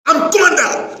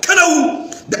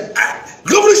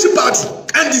Revolution Party,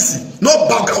 NDC, no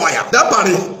Magraheb.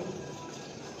 DAmpare.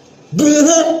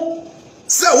 Bunho.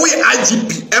 Say we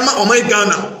IGP, Emma or my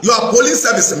Ghana. You are police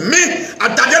service. Me,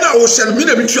 at Tadena Ocean, me,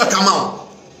 the come out.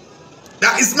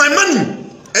 That is my money.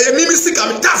 I mimi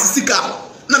sika, me tax sika.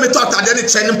 Na me talk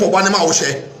Tadena training for one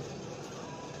Ocean.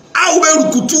 I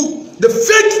will kutu the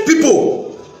fake people.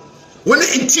 When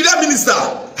the interior minister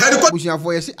had a question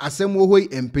for you, asem wo hoi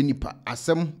empenipa,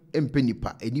 asem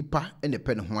empenipa, enipa ene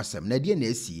pen ho asem. Na die na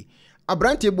esi.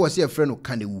 Abrante bo se friend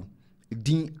Kanewo.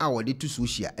 Din a wode to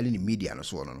social and in media no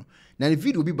so no. Na the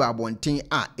video bi ba abonten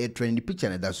a e trend the picture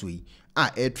na da so yi.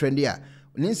 A e trend ya.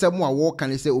 Ne nsam a wo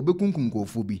kan se obekunkum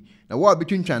kofo bi. Na wo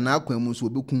abetwintwan na akwan mu so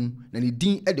obekun na ne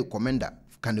din e de commander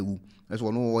Kanewo. Na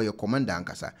so no wo ye commander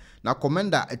ankasa. Na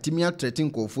commander atimia threaten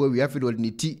kofo wi afido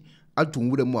ne ti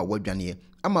atunwure mu a wadwane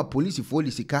ama police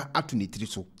sika atu ne tiri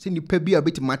so se nipa bi a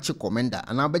beti match commander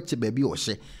ana beche baabi o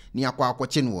hye ne akwa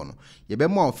akwache ne wo no ye be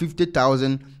ma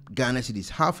 50,000 Ghana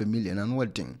cedis, $500,000 and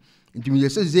what thing ntimi ye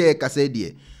se ze ka se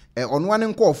de ono ane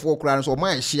nkofo kura no so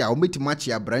ma hye a o beti match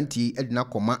ya branti e de na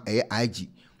koma IG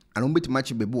ana o beti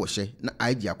match baabi o hye na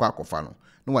IG akwa akofa no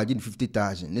no waje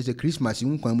 50,000 ne se Christmas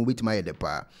nkwan mo beti ma ye de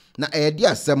pa na di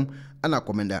asem ana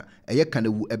commander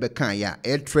Kanewo ebe kan ya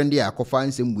trend ya akofa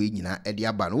nsem we nyina de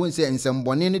aba no won se nsem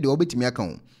bone ne de obetimi aka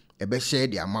ho ebe share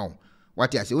de amawo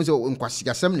wati ase won se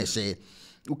nkwasigasem ne share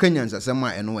ukanyansasem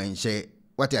a eno enhye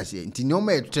wati ase nti ne o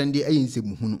ma trend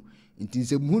nsem hunu nti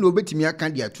nsem hunu obetimi aka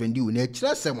de trend wo na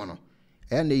kira sem no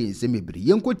na nsem ebiri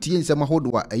yenkotie nsem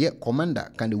ahodo a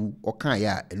commander Kanewo o kan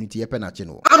ya enu ti yepe na che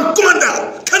no I'm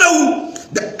commander Kanewo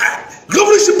the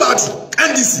Revolution Party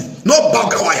NDC no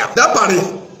Magraheb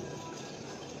DAmpare.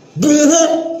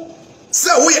 Bunho.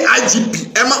 Say we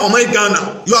IGP Emma or my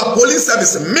Ghana. You are police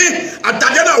service. Me at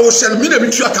Tadena Ocean, me,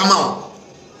 the come out.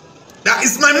 That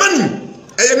is my money.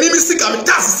 I mimi sika, me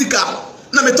tax sika.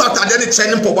 Na me talk Tadena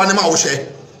training for one Ocean.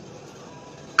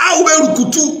 I will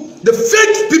kutu the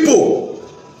fake people.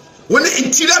 When the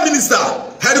interior minister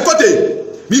had a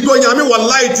kote, me go yami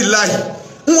wallahi tillahi.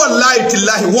 Wallahi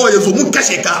tillahi wo yezo mu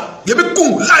kasheka. Yebe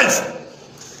kum life.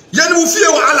 Yani mu fie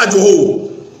wa ala joho.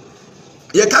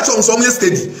 You catch on some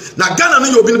yesterday. Now Ghana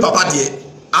no you been papa there.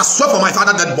 I swear for my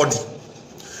father dead body.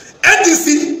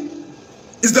 NDC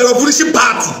is the Revolution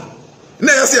Party.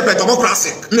 Na you see a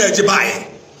democracy. Na ejibaye.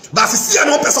 But see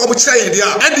no person obu chire there.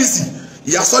 NDC.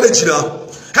 You saw the china.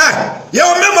 Hey, you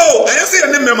memo. I say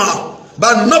your name memo.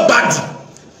 But nobody.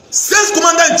 Since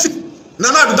commander in chief,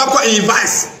 Nana Dudako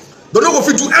advice. Don't know if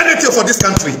you do anything for this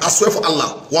country. I swear for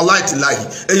Allah. Wallahi tillahi.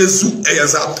 Eyezu,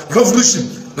 eyeza.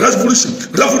 Revolution.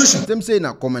 Them say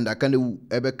na commander Kanewo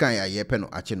ebe kan ya yepe no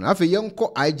ache no. Afi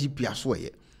yenko IGP aso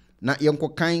ye. Na yenko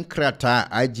kan krata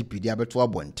IGP dia beto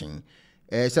abonten.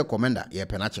 Se commander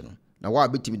yepe na ache no. Na wa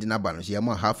betimi di na ba no ye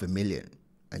ma $500,000.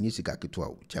 Anyi sika keto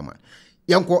a chairman.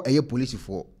 Yenko police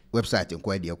for website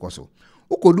enko de ekoso.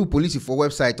 Ukodu police for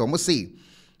website omo say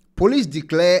police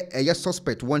declare a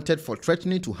suspect wanted for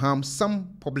threatening to harm some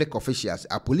public officials.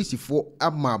 A police for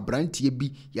ama brantie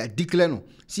bi ya declare no.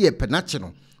 See a penache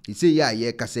no. He say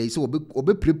ya kase so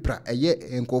obe prepra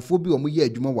enkofo bi omo ye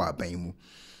adwuma wa aban mu.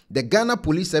 The Ghana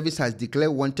Police Service has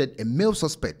declared wanted a male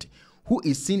suspect who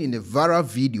is seen in a viral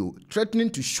video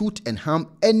threatening to shoot and harm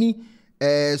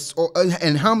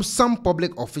some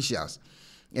public officials.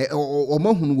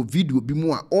 Omo hunu video bi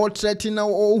mu a all threatening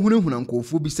o hunu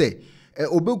nkofo bi say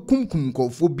obe kumkum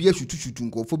nkofo bi ashutu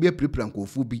nkofo bi prepra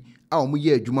nkofo bi a omo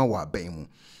ye adwuma wa aban mu.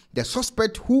 The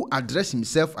suspect, who addressed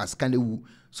himself as Kanewo,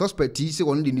 suspect he say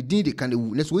on the din de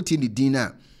Kanewo. Let's wait in the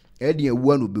dinner. Edi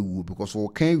ewu no bewu because we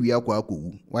can we akwa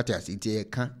akowu. What I say te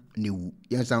Kanewo.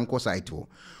 Yansan ko site o.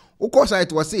 Uko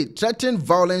site was say threaten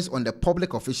violence on the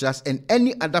public officials and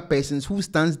any other persons who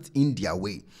stands in their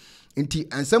way. Inti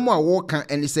ansemo awo kan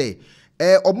and say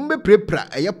obumbe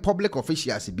prepra public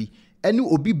officials bi eni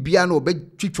obi bia na obe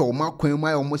twitwa o makwan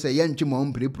ma o mo say yentwe ma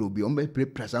omprepro bi ombe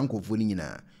prepra sankofo ni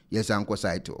nyina. Yes, Uncle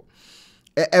Saito.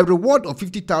 A reward of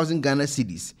 50,000 Ghana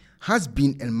cedis has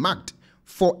been earmarked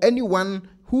for anyone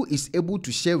who is able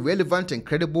to share relevant and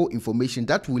credible information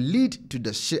that will lead to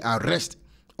the arrest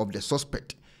of the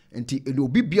suspect. And it will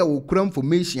be okura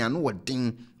information and what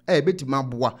thing beti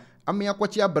maboa ame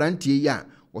akwachi abrantie ya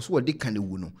was what they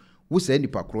Kanewo no. Wo say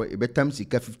nipa kro betam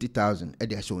sika 50,000 e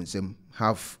dey show nsem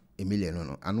 $500,000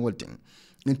 no and what thing.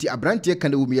 Nti abrantie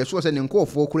Kanewo me yeso say ne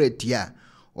nkofo kro atia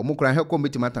omukura he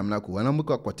committee matam na ko wana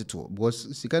muka kwateto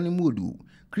because sika ni mudu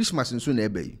Christmas nso na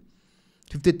ebe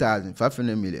 50,000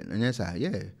 $500,000 anya sa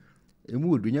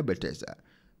mudu nya betesa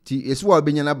ti esu wa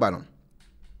benya na ba no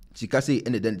sika say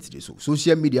ene identity so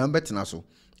social media ambetena so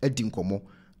edi nkomo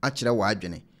a kire wa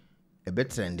adwene ebe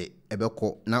trend ebe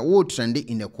ko na wo trend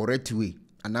in a correct way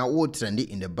and na wo trend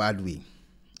in a bad way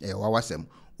wawasem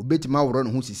obetima woro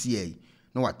no ho sisi yi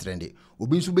na wa trend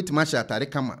obi nso betima sha atare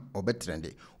kama obe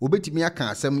trend obetimi aka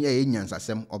asem ye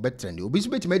nyansasem obe trend obi nso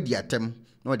betima di atem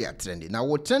na odi trend na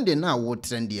wo trend na wo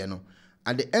trend ye no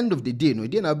at the end of the day no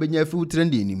dey na benya fi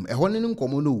trend nim e ho ne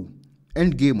nkomo no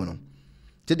end game no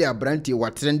tede abranti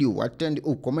wa trend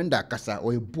o commander kasa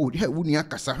o bold he wuni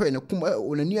akasa he ne kuma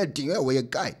onani adin we ye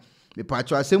guy me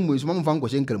pacho asem mu so mamfa nkwo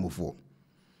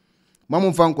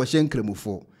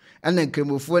hyenkremofo ana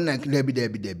nkremofo na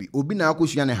dabi obi na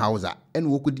akosua ne hausa ene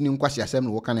wokodi ni nkwase asem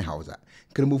no woka ne hausa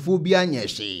kremofo bi anya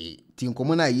hye ti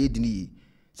nkomo na ye dini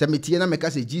se metie na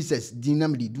meka se Jesus din na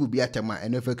me di obi atama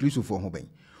ene fa Kristofo ho ben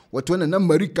woto na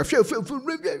marika hwe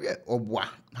obwa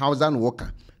hausa no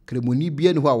woka kremoni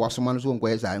bia ne ho a wasoma no so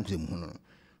nkoye sa nkwem hu no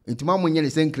ntima mo nye ne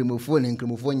se nkremofo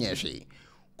nya hye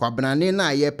kwabrane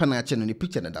na ye penache no ne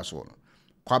picture na da so no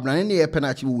kwabrane ne ye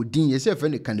penache wo din ye se fa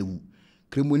ne Kanewo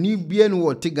kremoni bia ne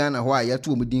wo Ghana ho a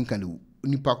yato mo din Kanewo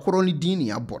nipa koro ne din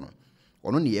ne abo no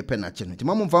ono ne ye penache no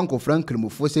ntima mo mfa nko fran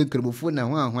kremofo se kremofo na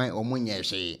ho ahwan omo nya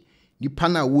hye nipa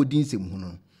na wo din sem hu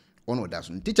no ono da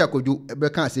so teacher kodwo ebe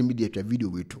kan asem bi de atwa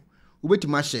video weto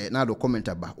ubetima share na do comment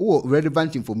aba wo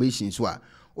relevant information so a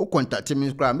o contact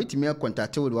me kra metimi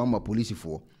contact with one police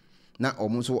for na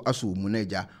omunso aso mu na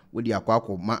eja wo di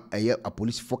akwa ma eye a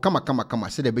police for kama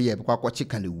se de be ye akwa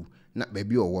Kanewo na ba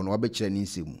bi owo no obekire ni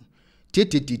nsemu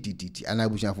titi ana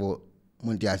bushafo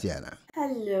munti asiana.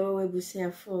 Hello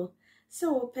ebusiafo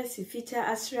so pesifita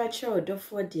asracha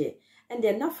odofo de and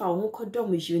then nafa ho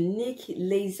kodom unique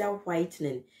laser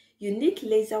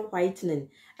whitening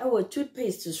our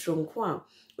toothpaste stronko a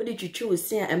wodi twitwi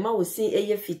wosin a ema wosin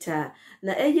eye fita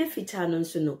na eye fita no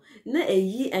nso no na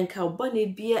eyi enka bone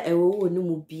bia ewo no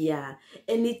mu bia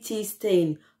any tea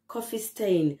stain, coffee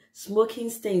stain, smoking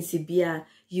stain bia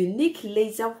unique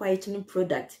laser whitening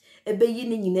product ebe yi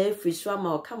ni nyina free so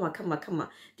ama kama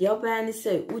de oba ni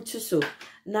say utu so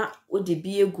na odi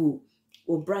bi egu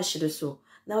o brush do so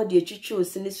na odi twitwi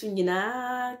wosin so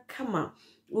nyina kama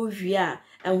Uvia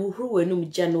and who wenum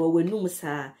Jano wenum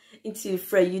sa into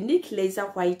for unique laser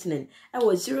whitening. I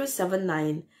was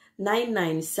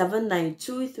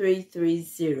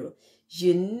 07999792330.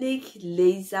 Unique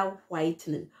laser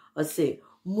whitening or say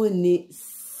Muni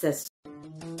ses.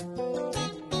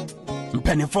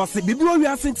 Penifo se bibiro wi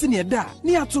asenti ne da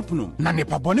ne atopno na ne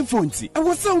pabone fonti e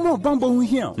wo se wo bambo hu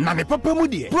hia na ne papa mu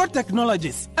de Pro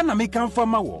Technologies ana me kan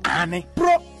fama wo ane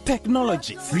Pro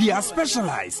Technologies. We are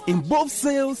specialized in both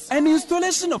sales and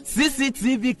installation of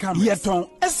CCTV cameras. Yeton,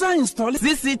 esa install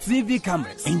CCTV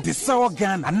cameras in the South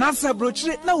Ghana and NASA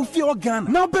brochure na ufi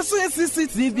Ghana. Now peso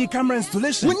CCTV camera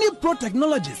installation. We need Pro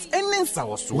Technologies and in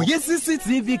South. We get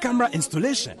CCTV camera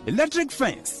installation, electric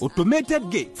fence,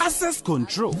 automated gate, access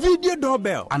control, video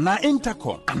doorbell, and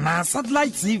intercom, and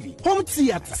satellite TV, home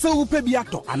theater. So upe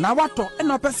biato, and wato,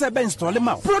 and pese be install them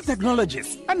out. Pro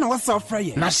Technologies and our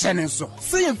software. Na shenenso.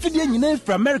 Say Fidya nyina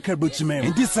from America brochimem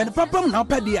and this and papa na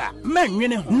padia man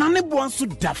nwene ho na ne bo anso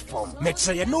da form make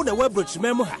sure you know the web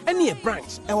brochimem ha any a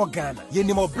branch e wo Ghana ye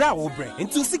ni mo bra wo bre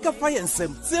into sika fire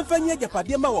nsem se fanya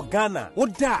japade ma wo Ghana wo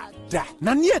da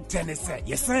na ne tenese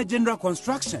yes general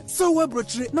construction so web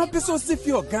brochire na peso si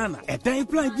fi o Ghana e dan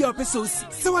plan bi o peso si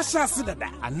se wa sha se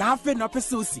dada ana afi na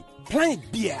peso si plan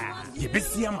bia ye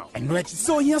besi ama eno achi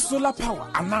so here solar power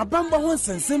ana bamba ho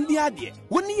nsensem bi ade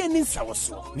woni ye ni nsawo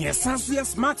so ne esanso ye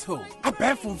smart home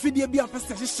abɛ from video bi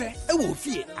apesta hyehyɛ e wo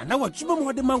fie ana watwuma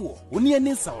mo de ma wo woni ye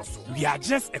ni nsawo so we are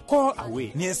just a call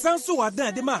away ne esanso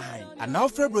wadan de ma han ana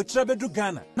ofre brochire bedu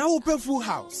Ghana na wo pay full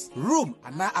house room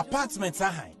ana apartment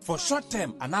ahan for short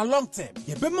term and a long term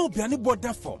ye be ma obiane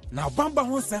border form na bamba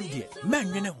ho nsem de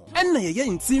manwene ho enna ye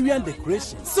interior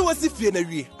decoration so wasi fie na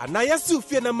wie ana yesu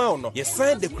fie na ma no ye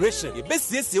sign decoration ye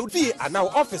besiesie fie ana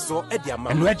office so e de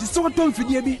ama eno edi so tom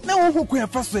fidie bi na wo hokwa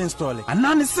fa so install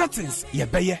ana ne settings ye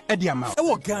beye e de ama e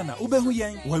wo Ghana wo be hu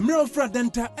yen wo mira ofra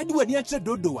denta e de wani ache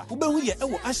dodowa wo be hu ye e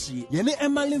wo ahie ye ne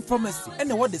Emerlin Pharmacy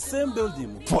and what the same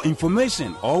building. For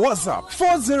information or WhatsApp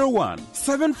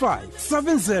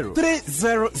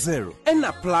 401-7570-300 and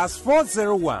a plus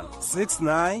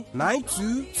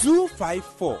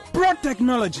 401-6992-254. Pro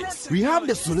Technologies. We have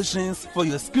the solutions for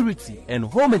your security and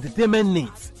home entertainment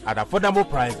needs at affordable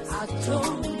prices.